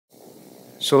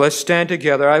So let's stand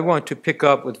together. I want to pick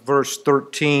up with verse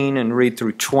 13 and read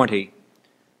through 20.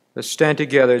 Let's stand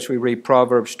together as we read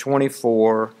Proverbs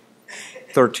 24,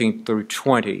 13 through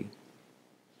 20.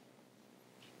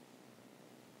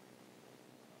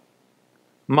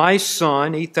 My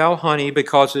son, eat thou honey,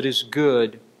 because it is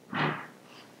good,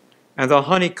 and the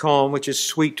honeycomb which is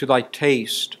sweet to thy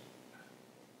taste.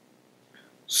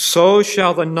 So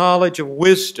shall the knowledge of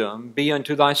wisdom be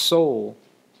unto thy soul.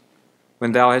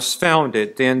 When thou hast found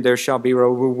it, then there shall be a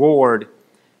reward,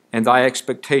 and thy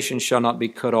expectation shall not be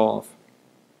cut off.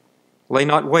 Lay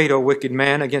not wait, O wicked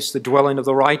man, against the dwelling of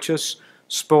the righteous.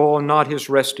 Spoil not his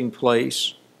resting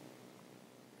place.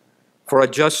 For a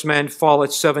just man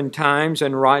falleth 7 times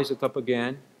and riseth up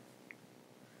again,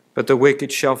 but the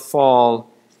wicked shall fall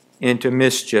into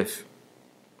mischief.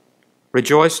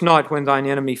 Rejoice not when thine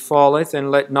enemy falleth,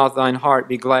 and let not thine heart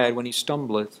be glad when he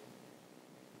stumbleth.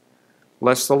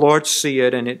 Lest the Lord see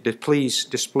it, and it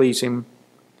displease him,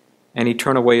 and he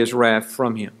turn away his wrath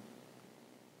from him.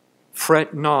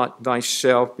 Fret not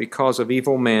thyself because of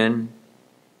evil men,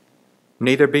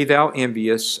 neither be thou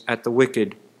envious at the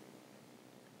wicked.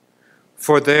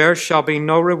 For there shall be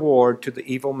no reward to the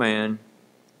evil man.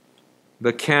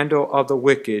 The candle of the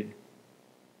wicked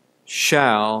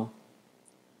shall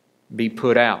be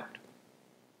put out.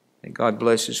 May God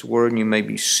bless His word, and you may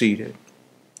be seated.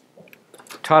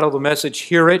 Title of the message,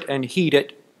 Hear It and Heed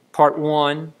It, Part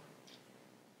 1.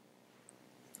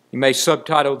 You may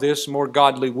subtitle this, More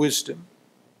Godly Wisdom.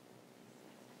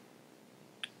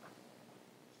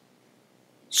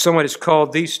 Someone has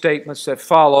called these statements that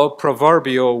follow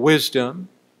proverbial wisdom.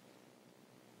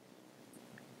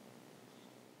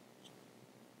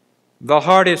 The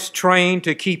hardest train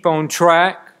to keep on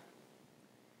track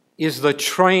is the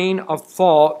train of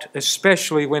thought,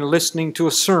 especially when listening to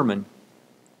a sermon.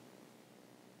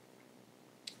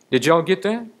 Did y'all get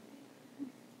that?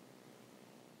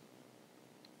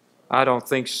 I don't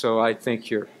think so. I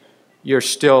think you're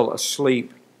still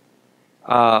asleep.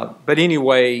 But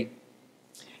anyway,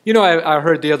 you know, I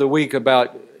heard the other week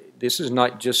about, this is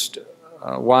not just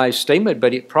a wise statement,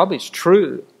 but it probably is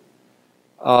true.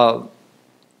 Are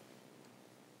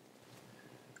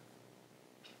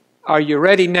you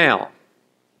ready now?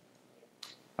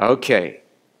 Okay.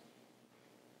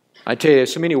 I tell you,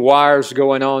 there's so many wires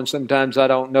going on, sometimes I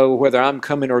don't know whether I'm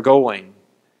coming or going.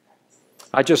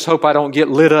 I just hope I don't get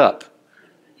lit up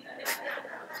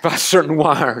by certain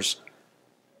wires.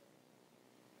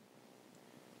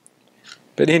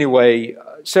 But anyway,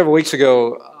 several weeks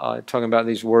ago, talking about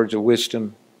these words of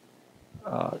wisdom,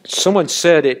 someone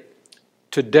said it,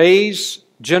 today's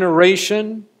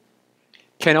generation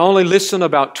can only listen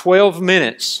about 12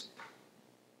 minutes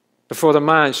before the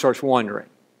mind starts wandering.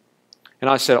 And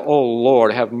I said, oh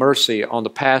Lord, have mercy on the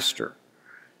pastor.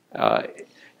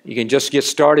 You can just get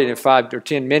started in 5 or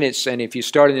 10 minutes, and if you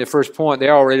start in the first point,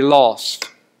 they're already lost.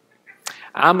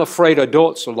 I'm afraid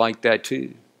adults are like that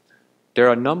too. There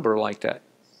are a number like that.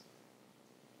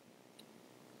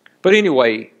 But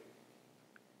anyway,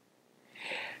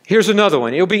 here's another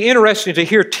one. It'll be interesting to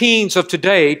hear teens of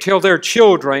today tell their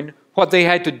children what they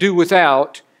had to do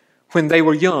without when they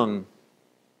were young.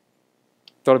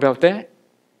 Thought about that?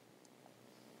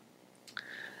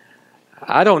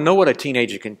 I don't know what a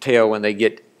teenager can tell when they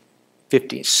get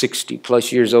 50, 60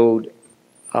 plus years old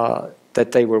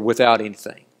that they were without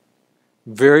anything.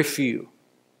 Very few.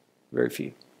 Very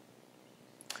few.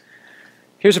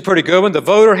 Here's a pretty good one. The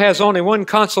voter has only one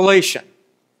consolation.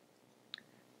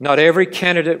 Not every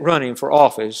candidate running for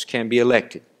office can be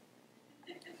elected.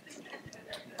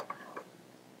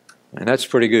 And that's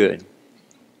pretty good.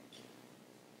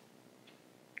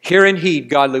 Hear and heed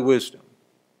godly wisdom.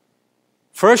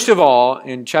 First of all,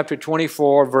 in chapter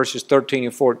 24, verses 13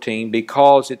 and 14,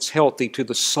 because it's healthy to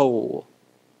the soul.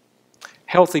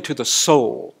 Healthy to the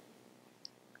soul.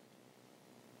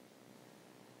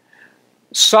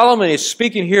 Solomon is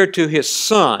speaking here to his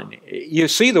son. You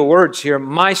see the words here,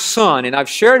 my son. And I've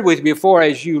shared with you before,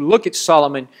 as you look at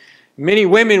Solomon, many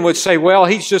women would say, well,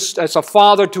 he's just as a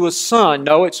father to a son.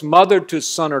 No, it's mother to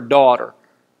son or daughter.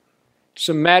 It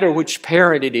doesn't matter which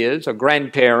parent it is, a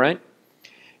grandparent.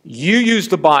 You use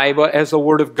the Bible as the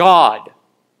Word of God.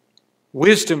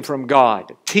 Wisdom from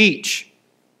God. Teach.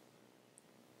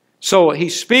 So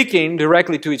he's speaking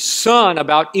directly to his son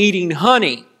about eating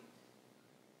honey.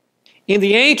 In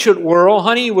the ancient world,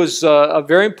 honey was a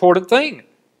very important thing.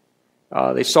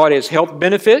 They saw it as health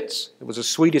benefits. It was the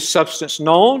sweetest substance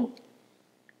known.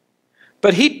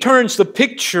 But he turns the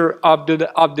picture of the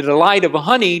delight of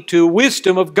honey to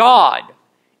wisdom of God.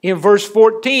 In verse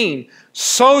 14,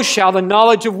 so shall the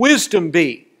knowledge of wisdom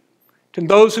be to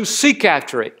those who seek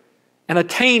after it and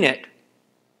attain it.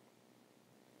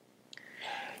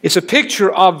 It's a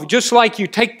picture of just like you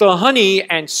take the honey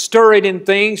and stir it in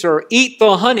things or eat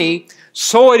the honey,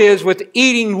 so it is with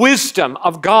eating wisdom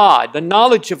of God, the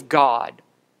knowledge of God.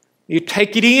 You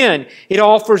take it in. It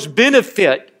offers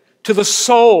benefit to the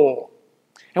soul.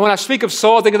 And when I speak of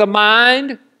soul, I think of the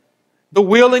mind, the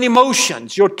will and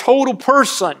emotions, your total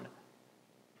person.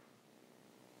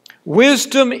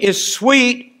 Wisdom is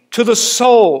sweet to the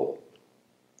soul.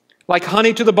 Like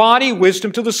honey to the body,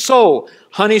 wisdom to the soul.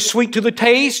 Honey is sweet to the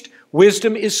taste,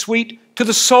 wisdom is sweet to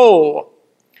the soul.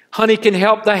 Honey can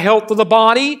help the health of the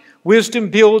body, wisdom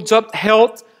builds up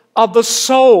health of the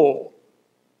soul.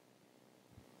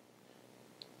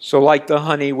 So like the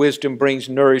honey, wisdom brings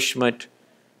nourishment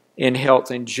in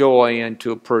health and joy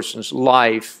into a person's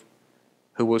life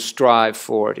who will strive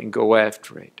for it and go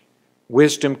after it.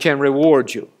 Wisdom can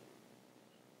reward you.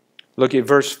 Look at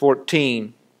verse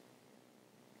 14.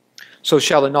 So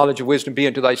shall the knowledge of wisdom be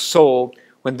unto thy soul.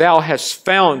 When thou hast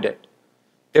found it,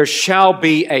 there shall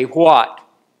be a what?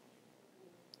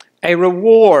 A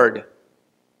reward.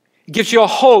 It gives you a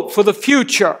hope for the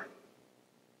future.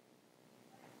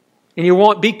 And you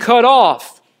won't be cut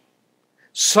off.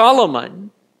 Solomon,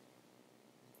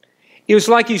 it was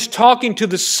like he's talking to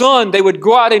the son. They would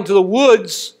go out into the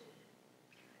woods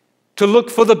to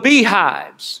look for the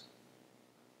beehives.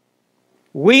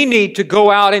 We need to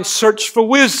go out and search for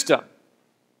wisdom.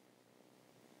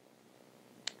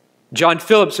 John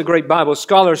Phillips, a great Bible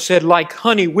scholar, said, like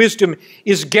honey, wisdom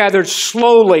is gathered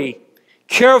slowly,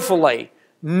 carefully,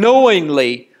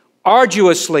 knowingly,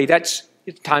 arduously. That's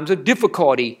at times of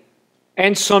difficulty,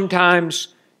 and sometimes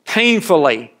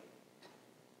painfully.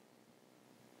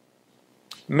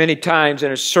 Many times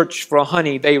in a search for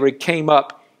honey, they came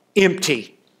up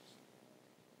empty.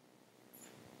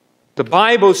 The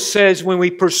Bible says when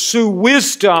we pursue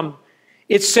wisdom,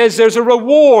 it says there's a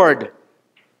reward.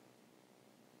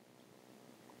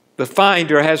 The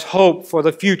finder has hope for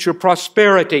the future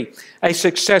prosperity. A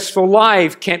successful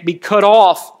life can't be cut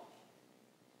off.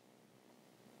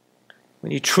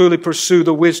 When you truly pursue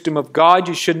the wisdom of God,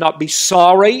 you should not be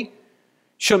sorry,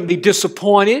 shouldn't be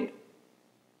disappointed.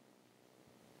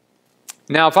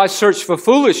 Now, if I search for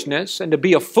foolishness and to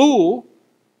be a fool,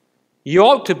 you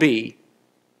ought to be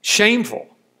shameful.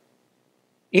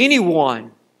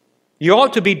 Anyone, you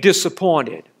ought to be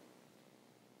disappointed.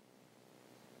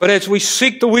 But as we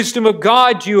seek the wisdom of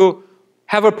God, you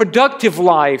have a productive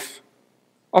life,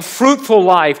 a fruitful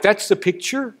life. That's the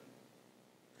picture.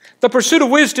 The pursuit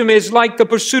of wisdom is like the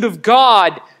pursuit of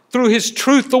God through His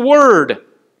truth, the Word.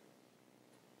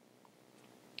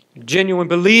 A genuine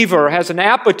believer has an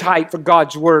appetite for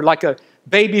God's Word like a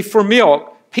baby for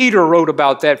milk. Peter wrote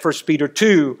about that, 1 Peter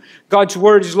 2. God's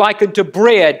Word is likened to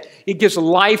bread. It gives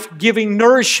life-giving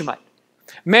nourishment.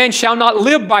 Man shall not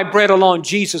live by bread alone,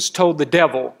 Jesus told the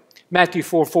devil, Matthew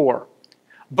 4:4,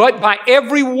 but by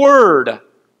every word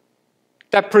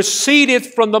that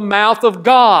proceedeth from the mouth of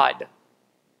God.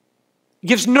 It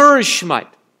gives nourishment.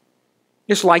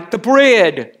 It's like the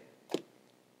bread.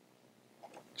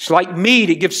 It's like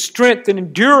meat. It gives strength and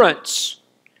endurance.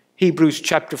 Hebrews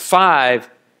chapter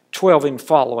 5, 12 and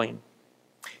following.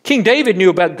 King David knew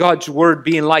about God's Word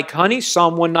being like honey.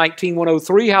 Psalm 119,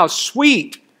 103, how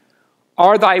sweet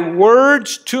are thy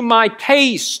words to my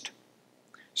taste,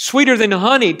 sweeter than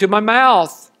honey to my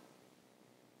mouth.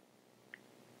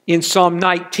 In Psalm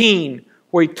 19,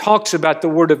 where he talks about the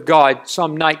Word of God,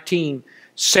 Psalm 19,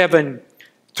 7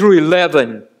 through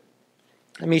 11.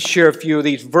 Let me share a few of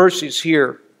these verses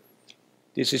here.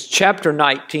 This is chapter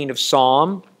 19 of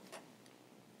Psalm,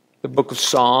 the book of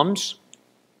Psalms.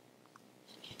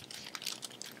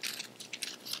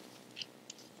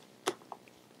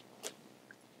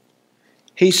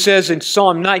 He says in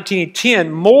Psalm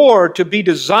 19:10, more to be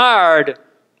desired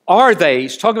are they.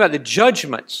 He's talking about the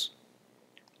judgments,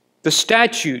 the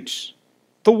statutes,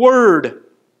 the Word,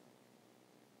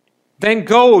 than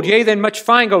gold, yea, than much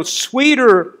fine gold,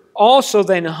 sweeter also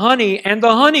than honey and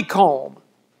the honeycomb.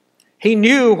 He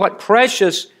knew what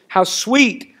precious, how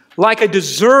sweet, like a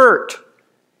dessert,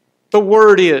 the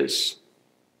Word is.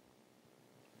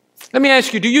 Let me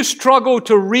ask you, do you struggle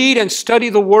to read and study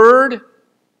the Word?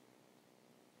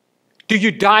 Do you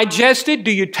digest it?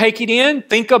 Do you take it in?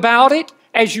 Think about it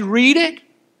as you read it?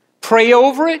 Pray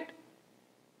over it?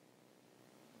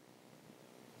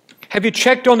 Have you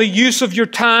checked on the use of your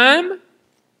time?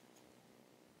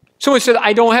 Someone said,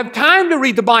 I don't have time to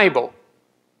read the Bible.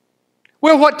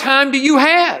 Well, what time do you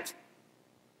have?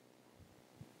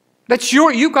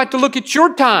 You've got to look at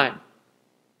your time.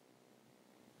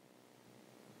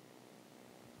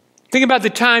 Think about the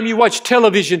time you watch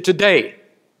television today.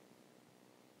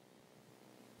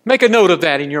 Make a note of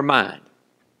that in your mind.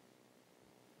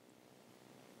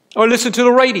 or listen to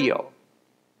the radio,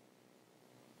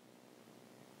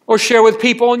 or share with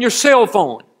people on your cell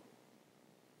phone.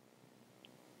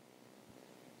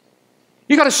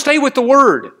 You got to stay with the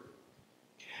Word.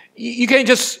 You can't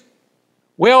just,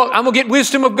 well, I'm going to get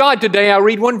wisdom of God today. I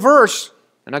read one verse,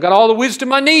 and I got all the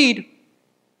wisdom I need.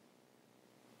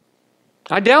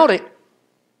 I doubt it.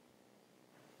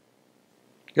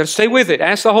 You got to stay with it.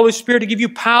 Ask the Holy Spirit to give you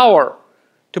power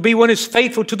to be one who is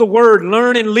faithful to the Word.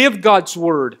 Learn and live God's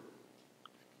Word.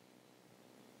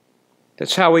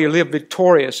 That's how we live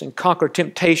victorious and conquer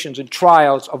temptations and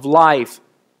trials of life.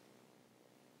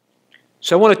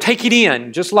 So I want to take it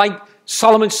in, just like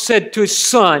Solomon said to his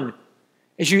son,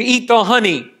 as you eat the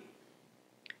honey,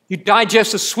 you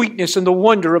digest the sweetness and the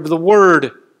wonder of the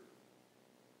Word.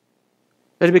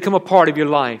 Let it become a part of your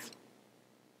life.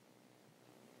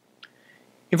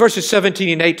 In verses 17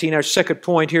 and 18, our second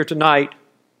point here tonight,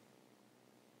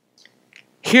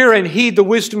 hear and heed the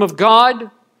wisdom of God,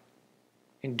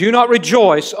 and do not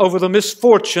rejoice over the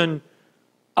misfortune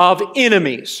of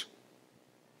enemies.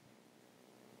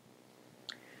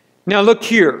 Now look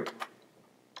here.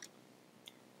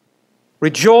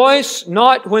 Rejoice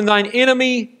not when thine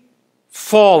enemy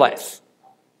falleth.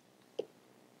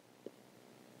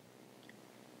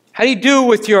 How do you do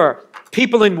with your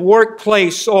people in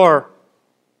workplace or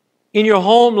in your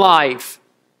home life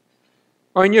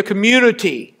or in your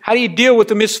community? How do you deal with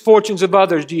the misfortunes of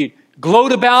others? Do you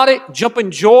gloat about it? Jump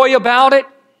in joy about it?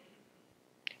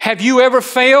 Have you ever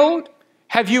failed?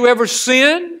 Have you ever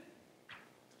sinned?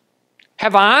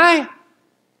 Have I?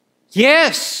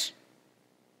 Yes.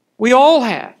 We all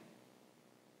have.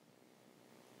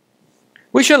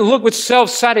 We shouldn't look with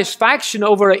self-satisfaction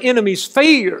over our enemy's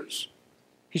failures.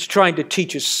 He's trying to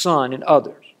teach his son and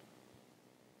others.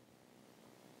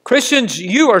 Christians,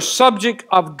 you are subject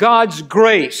of God's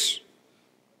grace.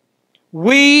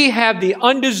 We have the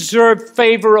undeserved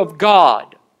favor of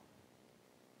God.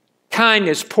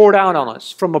 Kindness poured out on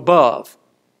us from above.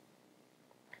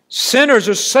 Sinners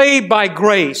are saved by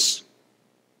grace.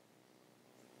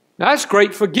 That's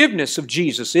great forgiveness of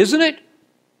Jesus, isn't it?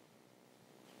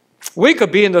 We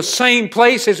could be in the same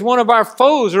place as one of our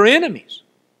foes or enemies.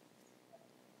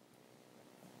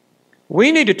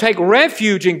 We need to take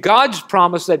refuge in God's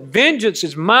promise that vengeance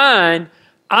is mine,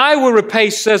 I will repay,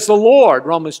 says the Lord.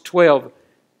 Romans 12,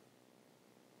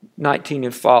 19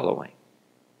 and following.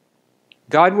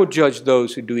 God will judge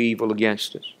those who do evil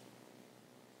against us.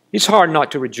 It's hard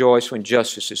not to rejoice when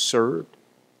justice is served.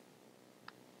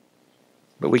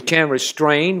 But we can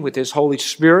restrain with His Holy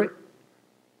Spirit.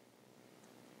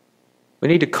 We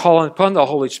need to call upon the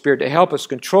Holy Spirit to help us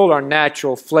control our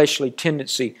natural fleshly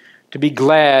tendency to be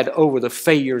glad over the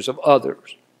failures of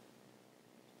others.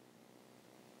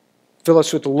 Fill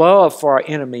us with love for our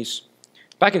enemies.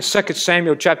 Back in 2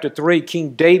 Samuel chapter 3,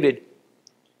 King David,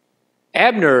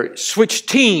 Abner switched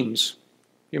teams.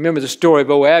 You remember the story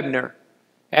of old Abner.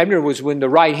 Abner was one of the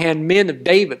right-hand men of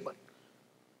David. But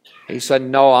he said,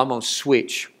 no, I'm going to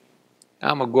switch.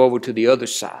 I'm going to go over to the other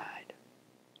side.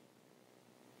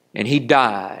 And he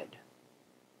died.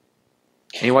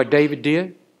 And you know what David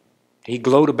did? He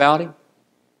gloated about him.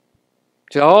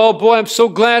 He said, oh boy, I'm so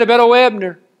glad about old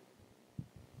Abner.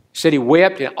 He said he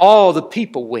wept, and all the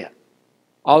people wept,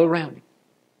 all around him.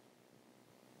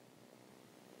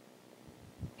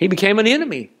 He became an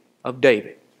enemy of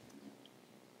David.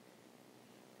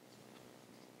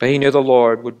 But he knew the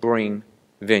Lord would bring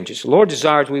vengeance. The Lord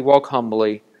desires we walk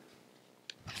humbly.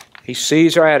 He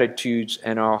sees our attitudes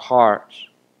and our hearts.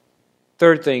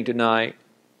 Third thing tonight,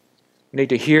 we need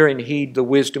to hear and heed the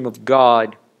wisdom of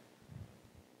God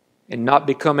and not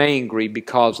become angry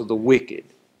because of the wicked.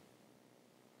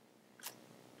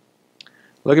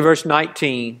 Look at verse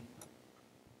 19.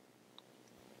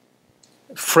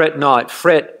 Fret not.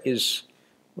 Fret is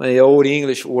one of the old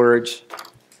English words.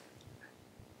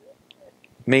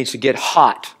 It means to get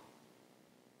hot,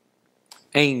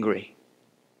 angry,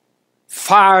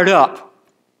 fired up.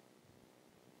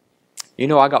 You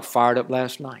know, I got fired up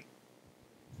last night.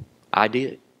 I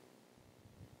did.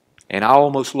 And I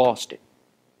almost lost it.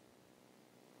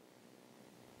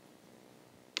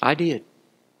 I did.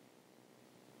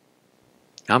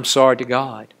 I'm sorry to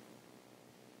God.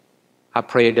 I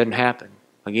pray it doesn't happen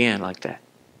again like that.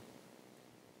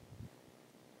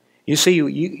 You see,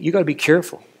 you got to be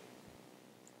careful.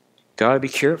 Got to be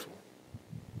careful.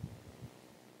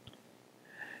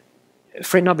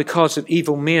 Fret not because of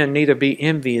evil men, neither be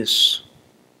envious.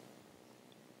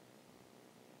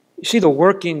 You see, the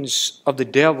workings of the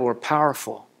devil are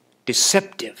powerful,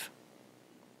 deceptive.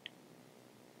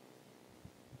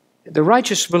 The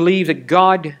righteous believe that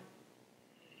God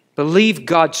Believe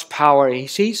God's power.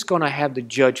 He's going to have the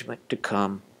judgment to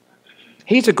come.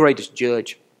 He's the greatest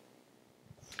judge.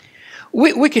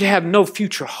 We could have no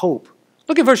future hope.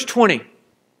 Look at verse 20.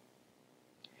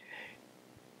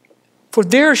 For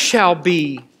there shall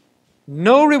be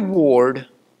no reward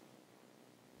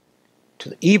to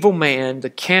the evil man,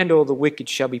 the candle of the wicked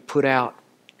shall be put out.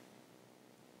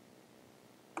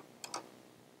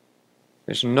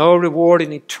 There's no reward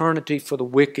in eternity for the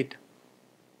wicked.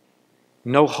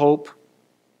 No hope.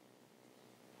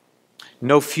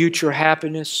 No future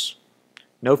happiness.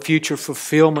 No future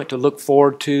fulfillment to look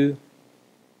forward to.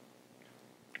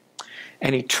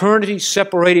 An eternity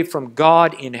separated from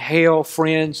God in hell,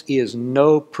 friends, is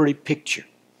no pretty picture.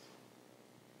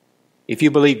 If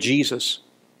you believe Jesus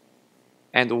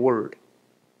and the Word.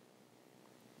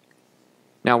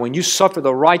 Now, when you suffer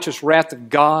the righteous wrath of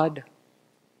God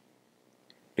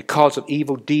because of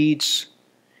evil deeds,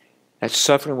 that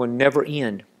suffering will never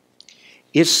end.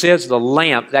 It says the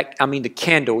lamp, the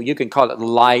candle, you can call it the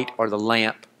light or the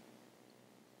lamp.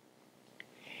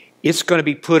 It's going to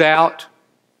be put out,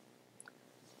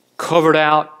 covered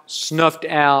out, snuffed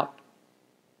out.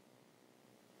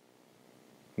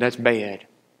 That's bad.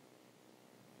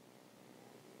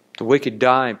 The wicked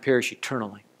die and perish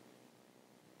eternally.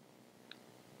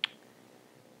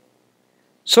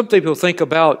 Some people think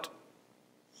about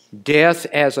death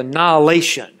as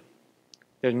annihilation.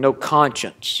 There's no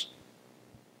conscience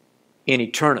in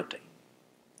eternity.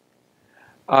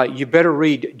 You better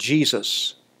read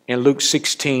Jesus in Luke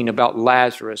 16 about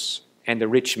Lazarus and the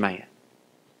rich man.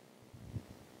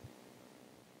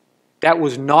 That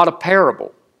was not a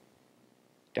parable.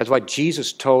 That's what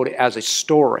Jesus told as a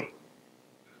story.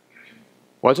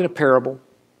 It wasn't a parable.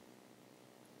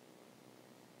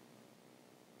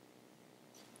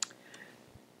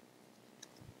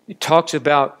 It talks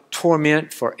about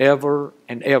torment forever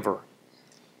and ever.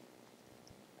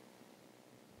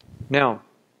 Now,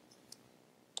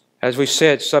 as we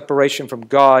said, separation from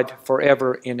God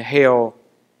forever in hell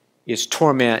is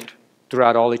torment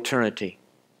throughout all eternity.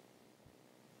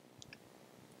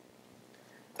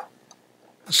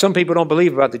 Some people don't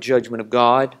believe about the judgment of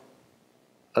God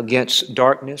against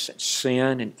darkness and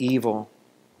sin and evil.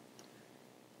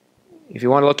 If you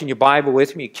want to look in your Bible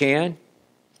with me, you can.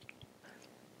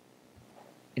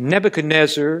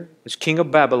 Nebuchadnezzar was king of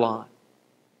Babylon.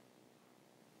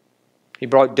 He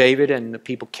brought David and the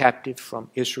people captive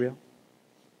from Israel.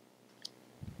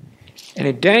 And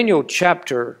in Daniel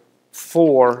chapter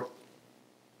 4,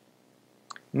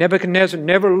 Nebuchadnezzar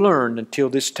never learned until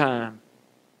this time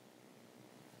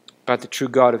about the true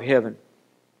God of heaven.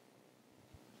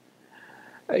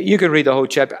 You can read the whole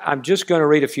chapter. I'm just going to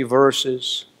read a few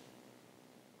verses.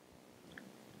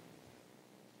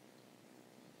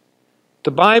 The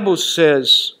Bible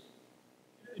says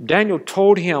Daniel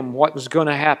told him what was going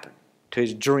to happen to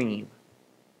his dream.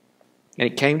 And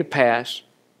it came to pass.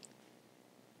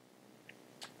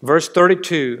 Verse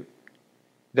 32,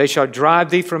 they shall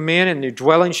drive thee from men, and their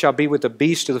dwelling shall be with the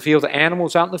beasts of the field, the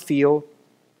animals out in the field.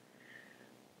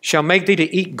 Shall make thee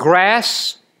to eat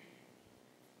grass.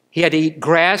 He had to eat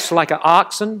grass like an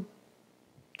oxen,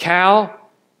 cow.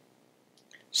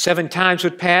 7 times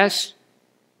would pass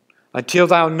until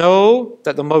thou know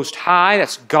that the Most High,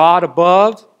 that's God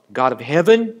above, God of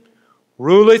heaven,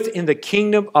 ruleth in the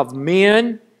kingdom of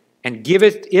men and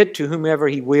giveth it to whomever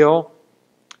he will.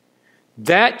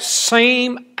 That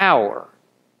same hour,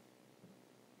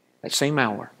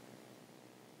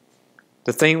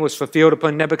 the thing was fulfilled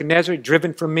upon Nebuchadnezzar,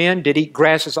 driven from men, did eat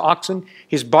grass as oxen.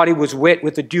 His body was wet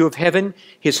with the dew of heaven.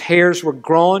 His hairs were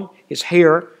grown. His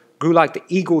hair grew like the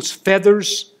eagle's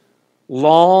feathers,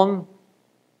 long,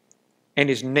 and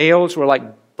his nails were like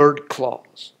bird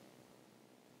claws.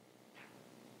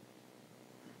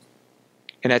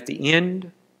 And at the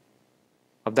end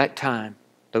of that time,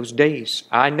 those days,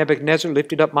 I, Nebuchadnezzar,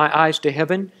 lifted up my eyes to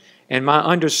heaven, and my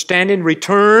understanding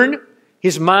returned.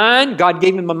 His mind, God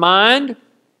gave him a mind.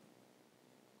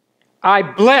 I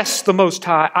blessed the Most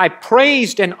High. I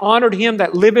praised and honored him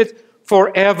that liveth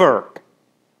forever.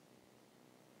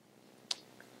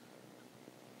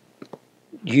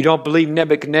 You don't believe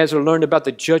Nebuchadnezzar learned about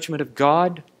the judgment of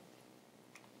God?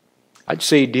 I'd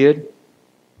say he did.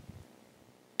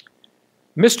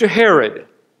 Mr. Herod,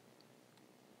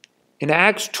 in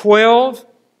Acts 12,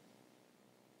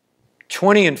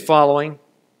 20 and following,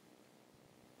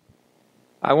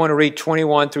 I want to read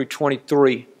 21 through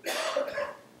 23.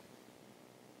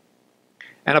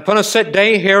 And upon a set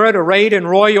day, Herod, arrayed in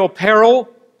royal apparel,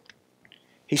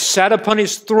 he sat upon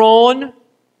his throne.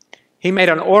 He made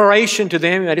an oration to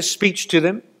them, he made a speech to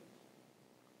them.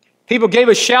 People gave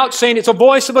a shout saying, it's a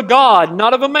voice of a God,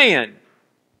 not of a man.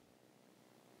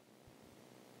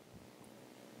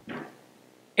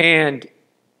 And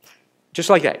just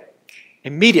like that,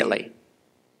 immediately,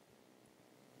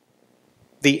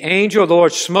 the angel of the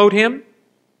Lord smote him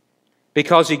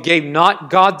because he gave not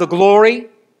God the glory.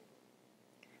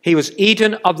 He was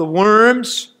eaten of the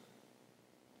worms,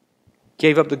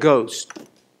 gave up the ghost.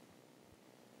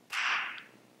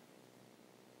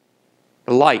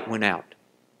 The light went out.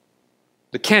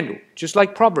 The candle, just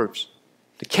like Proverbs.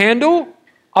 The candle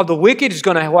of the wicked is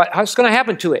going to, what's going to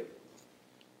happen to it?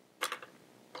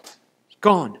 It's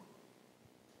gone.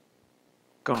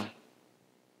 Gone.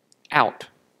 Out.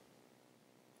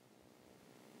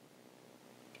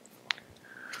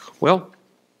 Well,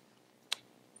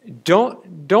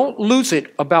 don't lose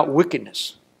it about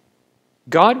wickedness.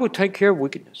 God will take care of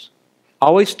wickedness.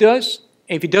 Always does.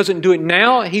 If He doesn't do it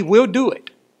now, He will do it.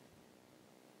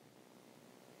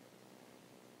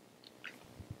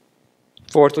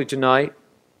 Fourthly, tonight,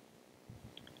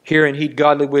 hear and heed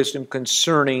godly wisdom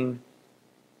concerning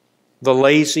the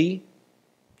lazy.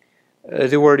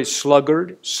 The word is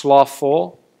sluggard,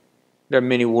 slothful. There are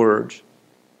many words.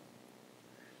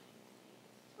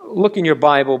 Look in your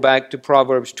Bible back to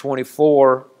Proverbs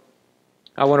 24.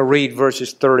 I want to read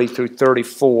verses 30 through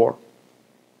 34.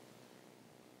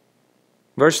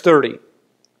 Verse 30,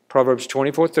 Proverbs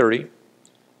 24:30.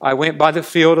 I went by the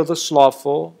field of the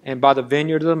slothful, and by the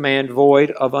vineyard of the man void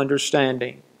of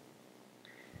understanding.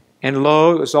 And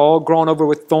lo, it was all grown over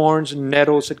with thorns, and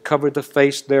nettles had covered the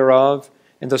face thereof,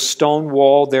 and the stone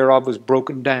wall thereof was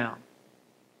broken down.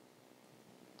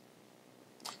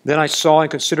 Then I saw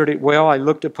and considered it well. I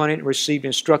looked upon it and received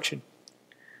instruction.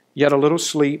 Yet a little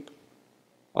sleep,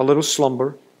 a little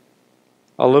slumber,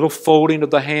 a little folding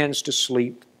of the hands to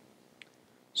sleep.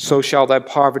 So shall thy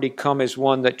poverty come as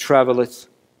one that travelleth,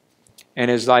 and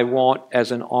as thy want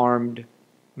as an armed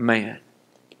man.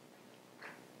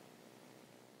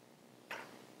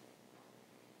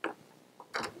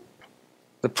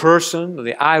 The person,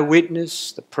 the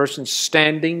eyewitness, the person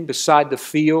standing beside the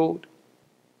field,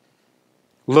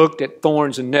 looked at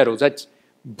thorns and nettles. That's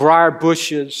briar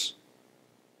bushes,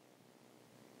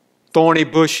 thorny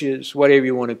bushes, whatever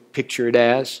you want to picture it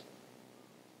as.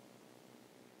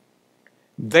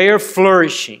 They're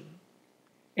flourishing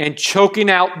and choking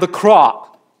out the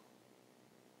crop.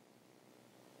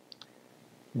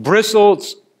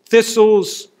 Bristles,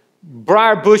 thistles,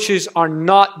 briar bushes are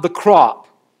not the crop.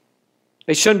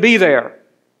 They shouldn't be there.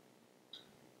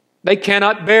 They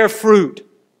cannot bear fruit.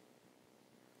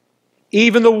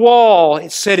 Even the wall,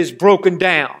 it said, is broken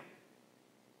down.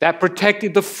 That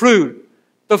protected the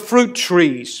fruit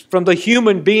trees from the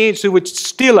human beings who would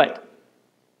steal it.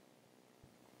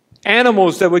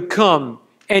 Animals that would come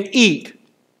and eat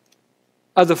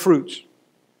of the fruits.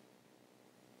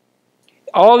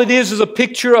 All it is a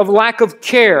picture of lack of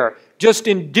care, just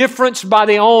indifference by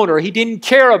the owner. He didn't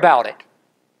care about it.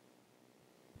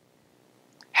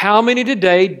 How many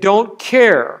today don't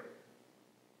care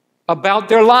about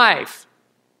their life,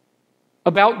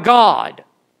 about God,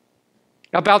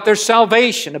 about their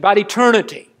salvation, about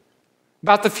eternity,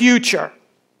 about the future?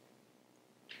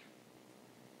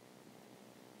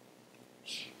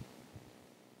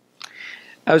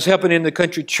 I was helping in the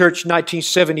country church in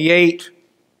 1978,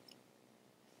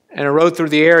 and I rode through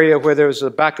the area where there was a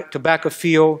tobacco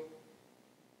field,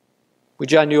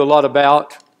 which I knew a lot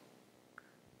about.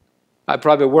 I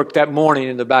probably worked that morning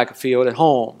in the tobacco field at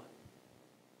home.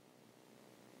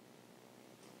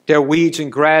 There are weeds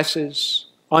and grasses,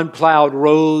 unplowed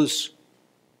rows.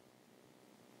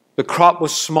 The crop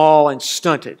was small and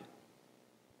stunted.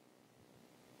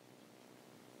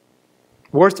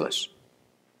 Worthless.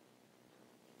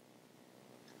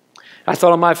 I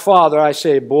thought of my father. I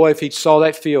said, boy, if he saw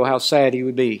that field, how sad he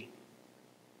would be.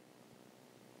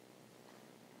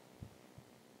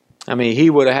 I mean, he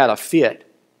would have had a fit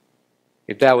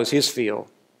if that was his field.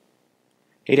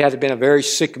 He'd have to have been a very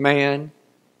sick man,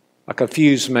 a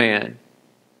confused man,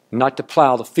 not to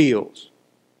plow the fields,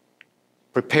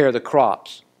 prepare the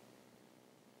crops.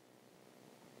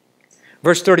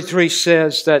 Verse 33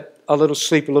 says that a little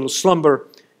sleep, a little slumber.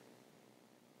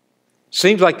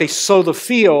 Seems like they sow the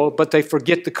field, but they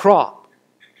forget the crop.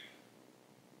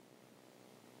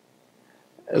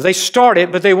 They start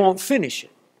it, but they won't finish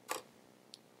it.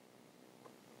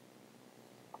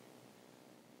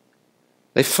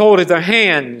 They folded their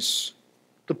hands,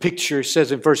 the picture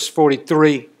says in verse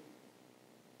 43.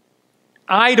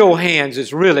 Idle hands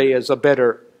is a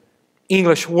better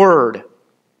English word.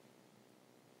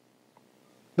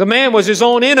 The man was his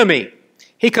own enemy.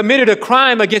 He committed a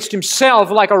crime against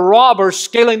himself like a robber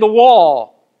scaling the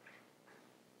wall,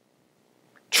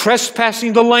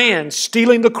 trespassing the land,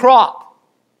 stealing the crop.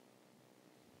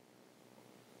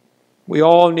 We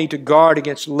all need to guard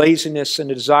against laziness and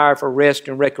a desire for rest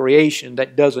and recreation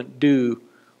that doesn't do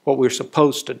what we're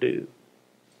supposed to do.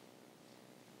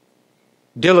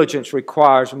 Diligence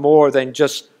requires more than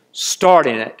just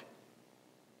starting it.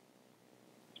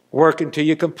 Work until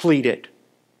you complete it.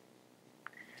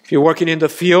 If you're working in the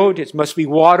field, it must be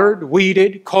watered,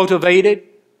 weeded, cultivated.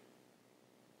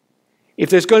 If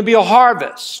there's going to be a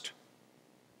harvest,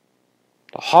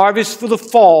 the harvest for the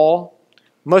fall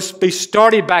must be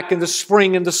started back in the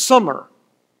spring and the summer.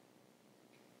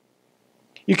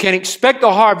 You can't expect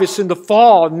a harvest in the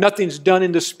fall if nothing's done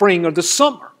in the spring or the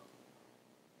summer.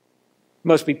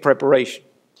 Must be preparation.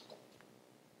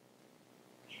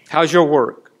 How's your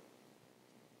work?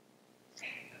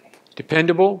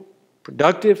 Dependable?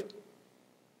 Productive?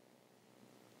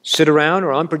 Sit around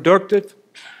or unproductive?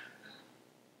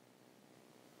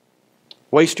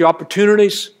 Waste your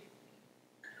opportunities?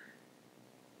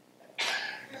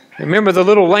 Remember the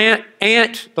little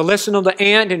ant, the lesson of the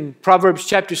ant in Proverbs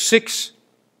chapter 6?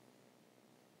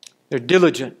 They're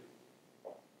diligent.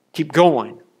 Keep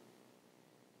going.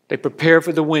 They prepare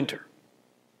for the winter.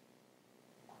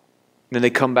 Then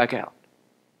they come back out.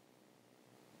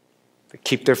 They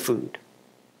keep their food.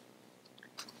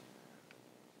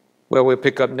 Well, we'll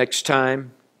pick up next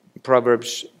time,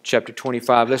 Proverbs chapter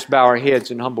 25. Let's bow our heads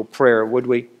in humble prayer, would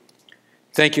we?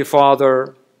 Thank you,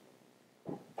 Father,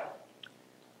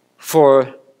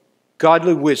 for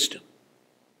godly wisdom.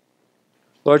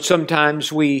 Lord,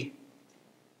 sometimes we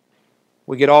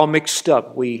get all mixed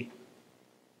up. We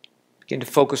begin to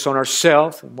focus on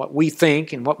ourselves and what we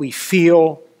think and what we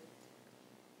feel,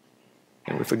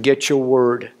 and we forget your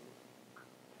word.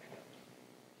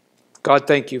 God,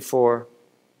 thank you for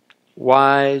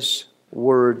wise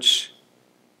words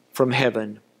from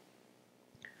heaven.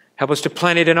 Help us to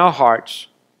plant it in our hearts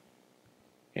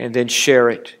and then share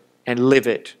it and live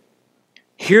it.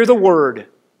 Hear the word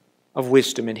of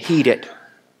wisdom and heed it.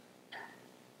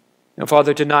 Now,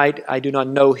 Father, tonight I do not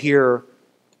know here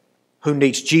who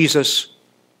needs Jesus,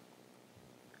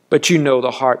 but you know the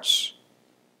hearts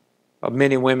of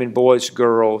men and women, boys,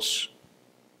 girls.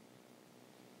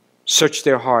 Search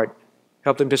their heart.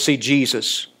 Help them to see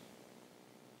Jesus.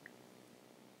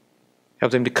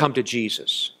 Help them to come to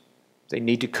Jesus. They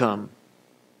need to come.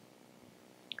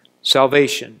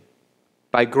 Salvation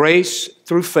by grace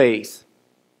through faith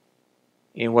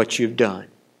in what you've done.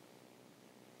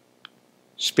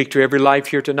 Speak to every life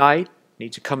here tonight.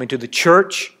 Needs to come into the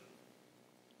church.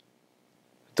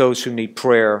 Those who need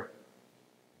prayer.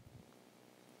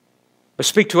 But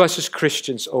speak to us as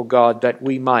Christians, O God, that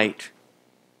we might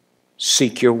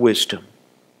seek your wisdom.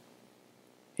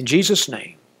 In Jesus'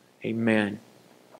 name, amen.